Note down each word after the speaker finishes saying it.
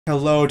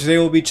Hello, today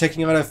we'll be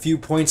checking out a few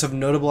points of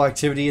notable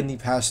activity in the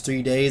past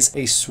 3 days,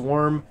 a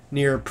swarm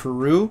near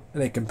Peru,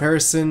 and a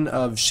comparison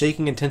of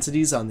shaking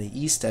intensities on the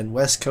east and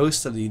west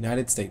coast of the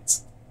United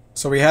States.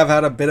 So we have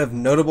had a bit of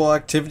notable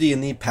activity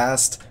in the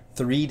past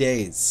 3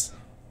 days.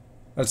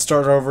 Let's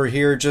start over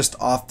here just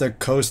off the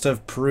coast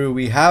of Peru.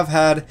 We have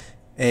had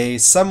a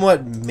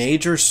somewhat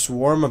major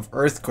swarm of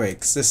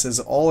earthquakes. This is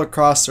all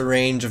across a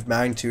range of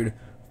magnitude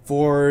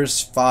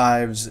 4s,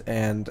 5s,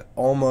 and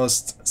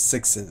almost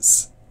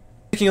 6s.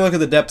 Taking a look at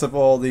the depth of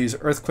all these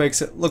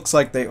earthquakes, it looks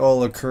like they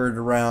all occurred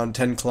around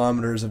 10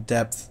 kilometers of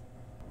depth.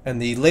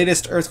 And the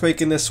latest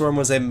earthquake in this swarm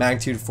was a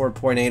magnitude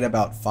 4.8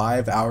 about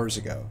 5 hours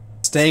ago.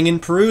 Staying in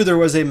Peru, there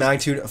was a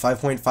magnitude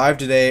 5.5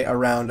 today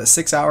around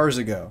 6 hours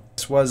ago.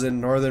 This was in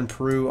northern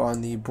Peru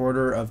on the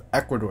border of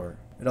Ecuador.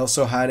 It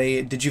also had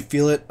a did you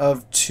feel it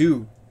of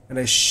 2 and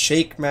a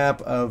shake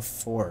map of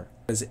 4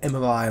 as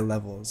MMI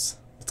levels.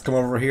 Let's come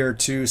over here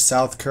to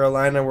South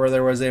Carolina where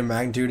there was a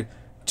magnitude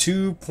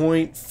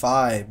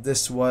 2.5.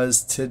 This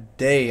was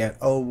today at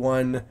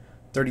 01:33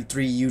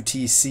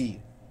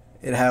 UTC.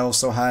 It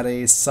also had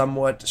a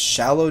somewhat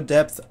shallow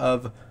depth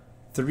of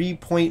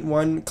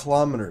 3.1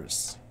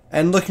 kilometers.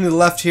 And looking to the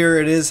left here,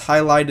 it is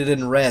highlighted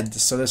in red,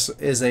 so this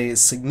is a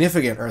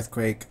significant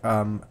earthquake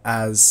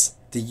as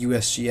the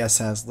USGS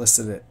has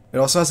listed it. It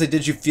also has a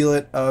did you feel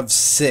it of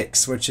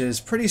 6, which is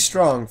pretty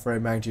strong for a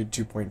magnitude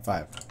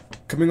 2.5.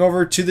 Coming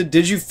over to the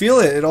did you feel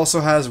it, it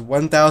also has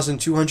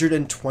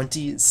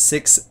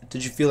 1,226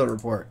 did you feel it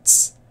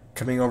reports.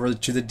 Coming over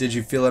to the did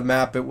you feel it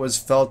map, it was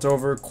felt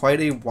over quite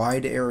a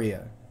wide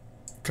area.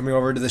 Coming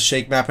over to the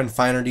shake map in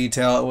finer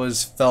detail, it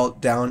was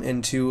felt down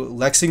into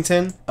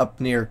Lexington,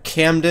 up near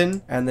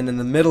Camden, and then in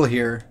the middle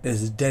here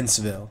is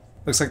Dennisville.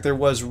 Looks like there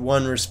was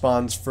one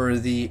response for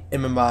the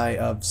MMI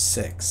of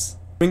 6.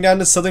 Coming down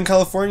to Southern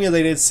California,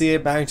 they did see a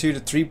magnitude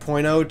of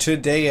 3.0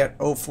 today at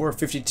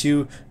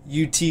 04:52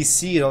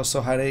 UTC. It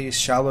also had a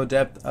shallow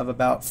depth of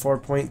about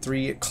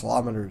 4.3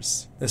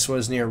 kilometers. This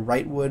was near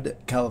Wrightwood,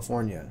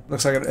 California.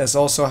 Looks like it has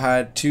also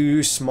had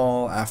 2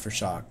 small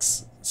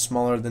aftershocks,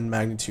 smaller than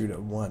magnitude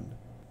of 1.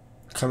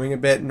 Coming a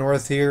bit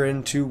north here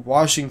into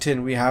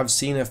Washington, we have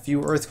seen a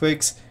few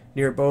earthquakes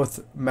near both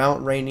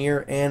Mount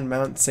Rainier and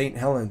Mount St.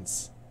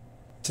 Helens.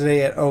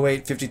 Today at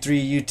 08:53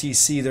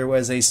 UTC, there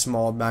was a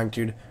small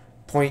magnitude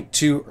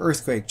 0.2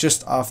 earthquake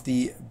just off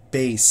the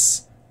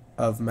base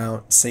of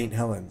Mount St.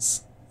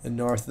 Helens. And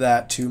north of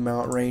that to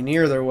Mount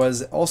Rainier, there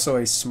was also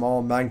a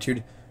small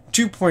magnitude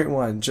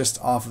 2.1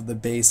 just off of the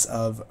base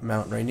of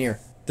Mount Rainier.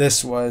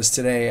 This was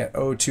today at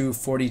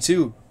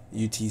 02:42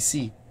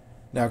 UTC.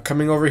 Now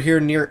coming over here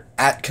near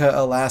Atka,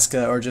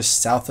 Alaska, or just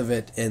south of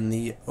it in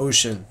the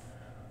ocean,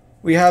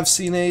 we have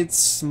seen a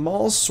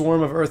small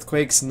swarm of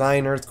earthquakes,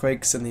 9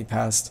 earthquakes in the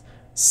past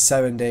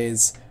 7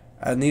 days.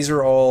 And these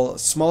are all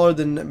smaller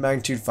than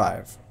magnitude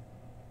 5.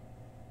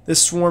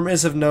 This swarm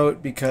is of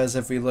note because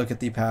if we look at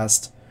the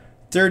past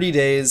 30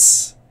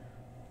 days,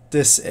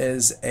 this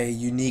is a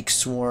unique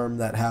swarm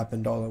that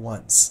happened all at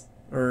once,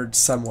 or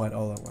somewhat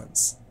all at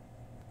once.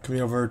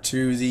 Coming over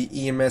to the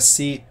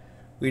EMSC,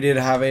 we did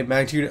have a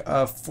magnitude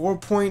of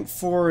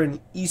 4.4 in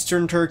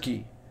eastern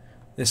Turkey.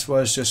 This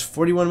was just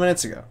 41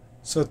 minutes ago.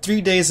 So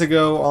 3 days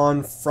ago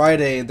on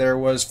Friday, there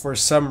was for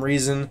some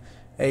reason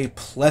a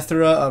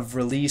plethora of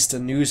released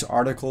news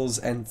articles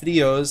and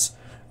videos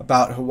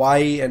about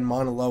Hawaii and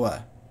Mauna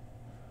Loa.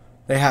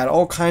 They had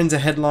all kinds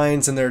of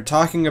headlines and they're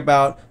talking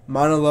about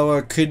Mauna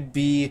Loa could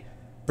be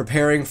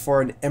preparing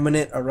for an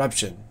imminent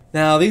eruption.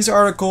 Now these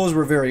articles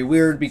were very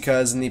weird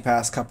because in the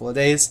past couple of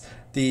days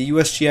the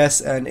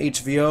USGS and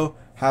HVO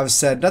have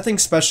said nothing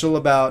special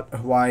about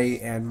Hawaii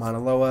and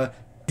Mauna Loa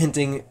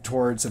hinting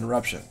towards an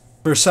eruption.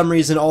 For some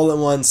reason, all at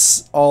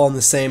once, all on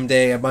the same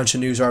day, a bunch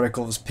of news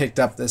articles picked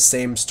up this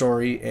same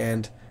story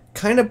and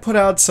kind of put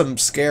out some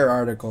scare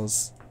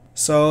articles.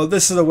 So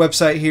this is a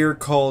website here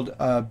called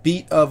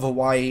Beat of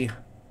Hawaii.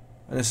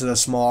 And this is a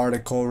small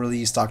article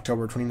released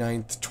October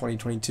 29th,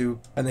 2022.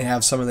 And they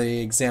have some of the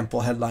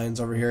example headlines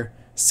over here.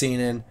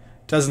 CNN,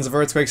 dozens of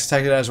earthquakes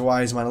detected as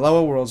Hawaii's Mauna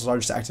Loa, world's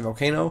largest active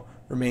volcano,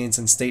 remains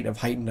in state of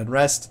heightened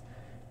unrest.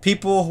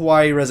 People,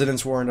 Hawaii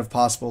residents warned of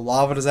possible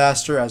lava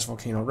disaster as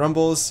volcano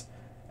rumbles.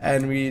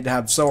 And we'd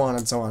have so on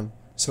and so on.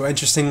 So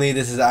interestingly,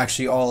 this is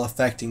actually all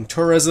affecting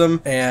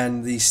tourism,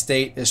 and the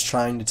state is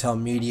trying to tell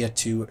media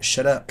to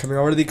shut up. Coming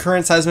over to the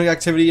current seismic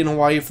activity in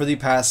Hawaii for the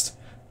past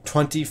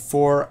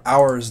 24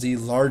 hours, the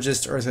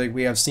largest earthquake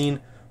we have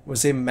seen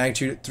was a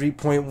magnitude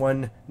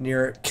 3.1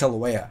 near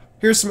Kilauea.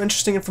 Here's some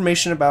interesting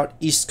information about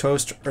East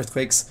Coast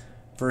earthquakes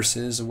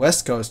versus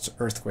West Coast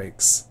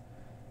earthquakes.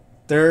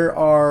 There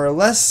are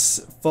less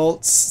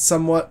faults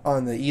somewhat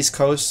on the East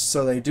Coast,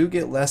 so they do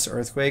get less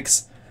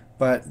earthquakes.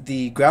 But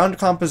the ground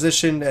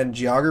composition and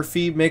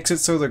geography makes it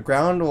so the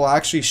ground will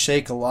actually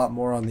shake a lot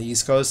more on the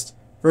East Coast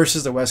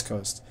versus the West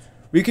Coast.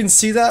 We can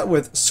see that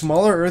with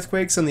smaller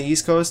earthquakes on the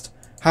East Coast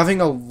having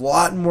a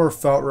lot more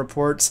felt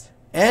reports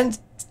and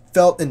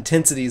felt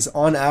intensities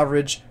on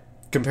average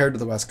compared to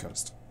the West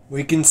Coast.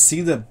 We can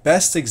see the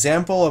best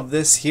example of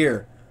this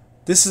here.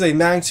 This is a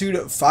magnitude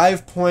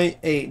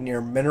 5.8 near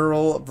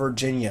Mineral,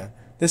 Virginia.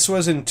 This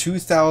was in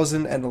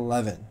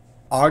 2011,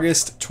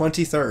 August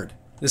 23rd.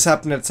 This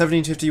happened at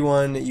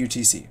 1751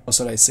 UTC,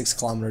 also at a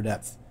 6-kilometer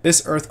depth.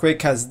 This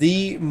earthquake has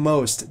the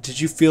most did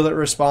you feel it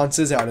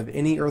responses out of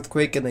any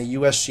earthquake in the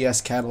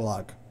USGS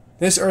catalog.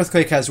 This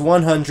earthquake has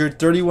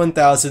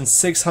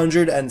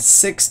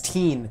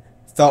 131,616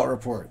 felt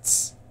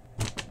reports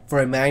for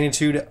a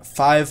magnitude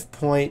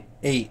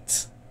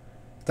 5.8.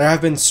 There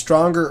have been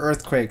stronger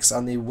earthquakes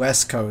on the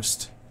west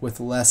coast with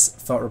less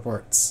felt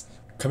reports.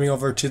 Coming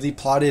over to the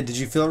plotted did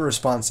you feel it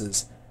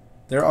responses.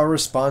 There are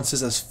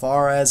responses as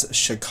far as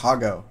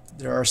Chicago.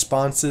 There are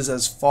responses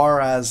as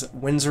far as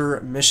Windsor,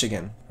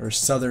 Michigan, or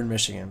southern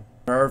Michigan.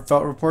 There are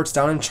felt reports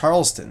down in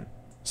Charleston.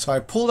 So I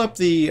pulled up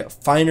the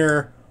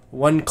finer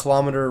 1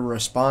 kilometer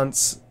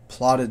response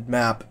plotted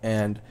map,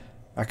 and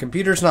my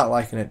computer's not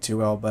liking it too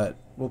well, but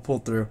we'll pull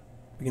through.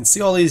 You can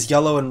see all these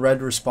yellow and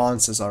red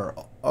responses are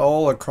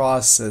all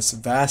across this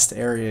vast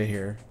area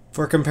here.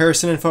 For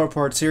comparison, in felt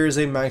reports, here is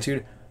a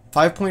magnitude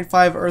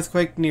 5.5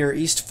 earthquake near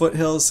East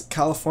Foothills,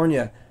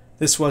 California.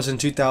 This was in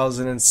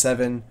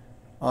 2007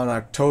 on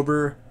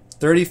October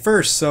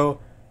 31st, so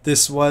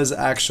this was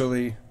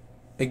actually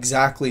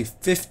exactly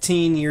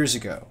 15 years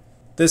ago.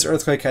 This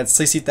earthquake had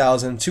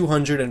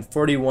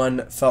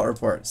 60,241 felt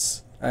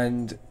reports,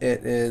 and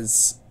it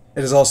is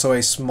also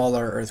a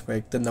smaller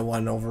earthquake than the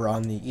one over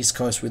on the East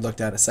Coast we looked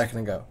at a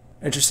second ago.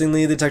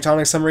 Interestingly, the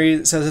tectonic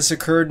summary says this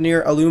occurred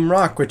near Alum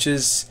Rock, which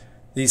is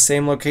the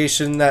same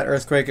location that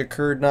earthquake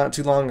occurred not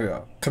too long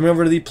ago. Coming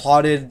over to the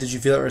plotted did you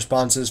feel it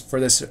responses for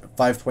this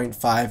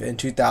 5.5 in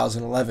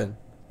 2011.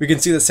 We can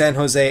see the San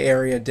Jose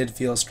area did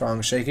feel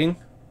strong shaking.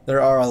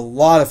 There are a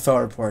lot of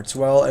felt reports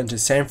well into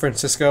San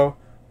Francisco,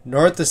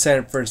 north of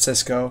San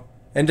Francisco,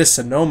 into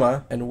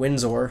Sonoma and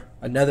Windsor,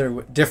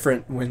 another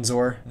different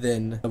Windsor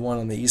than the one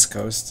on the East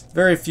Coast.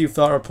 Very few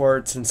felt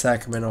reports in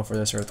Sacramento for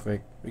this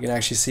earthquake. We can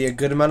actually see a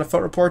good amount of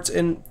felt reports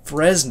in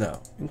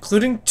Fresno,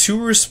 including 2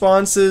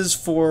 responses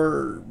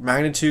for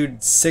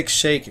magnitude 6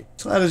 shaking.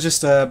 So that is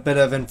just a bit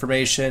of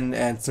information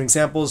and some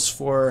examples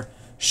for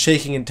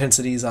shaking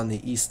intensities on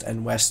the east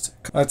and west.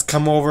 Let's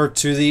come over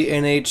to the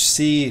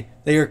NHC.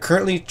 They are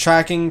currently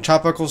tracking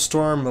Tropical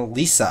Storm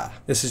Lisa.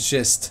 This is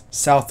just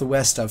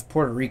southwest of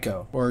Puerto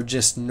Rico, or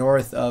just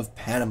north of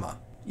Panama.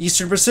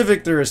 Eastern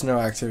Pacific, there is no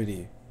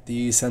activity.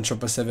 The Central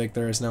Pacific,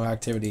 there is no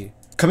activity.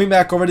 Coming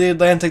back over to the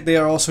Atlantic, they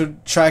are also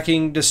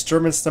tracking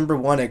disturbance number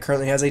 1. It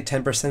currently has a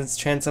 10%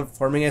 chance of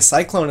forming a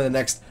cyclone in the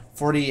next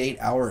 48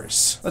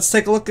 hours. Let's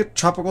take a look at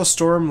Tropical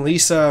Storm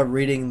Lisa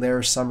reading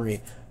their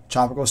summary.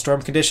 Tropical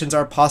storm conditions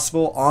are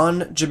possible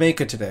on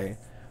Jamaica today.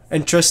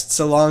 Interests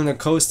along the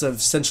coast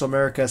of Central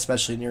America,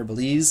 especially near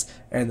Belize,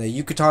 and the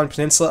Yucatan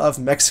Peninsula of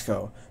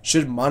Mexico,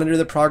 should monitor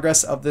the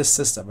progress of this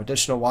system.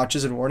 Additional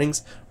watches and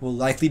warnings will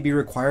likely be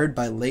required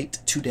by late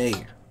today.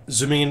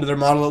 Zooming into their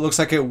model, it looks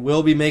like it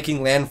will be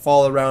making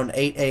landfall around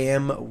 8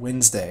 a.m.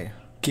 Wednesday.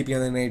 Keeping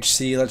on the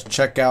NHC, let's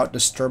check out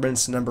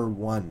disturbance number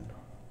 1.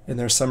 In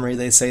their summary,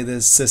 they say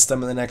this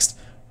system in the next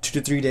 2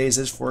 to 3 days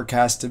is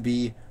forecast to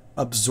be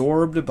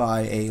absorbed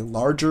by a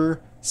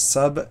larger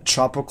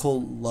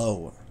subtropical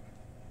low.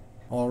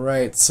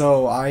 Alright,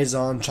 so eyes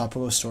on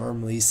Tropical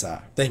Storm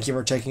Lisa. Thank you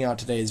for checking out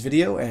today's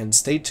video, and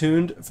stay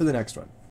tuned for the next one.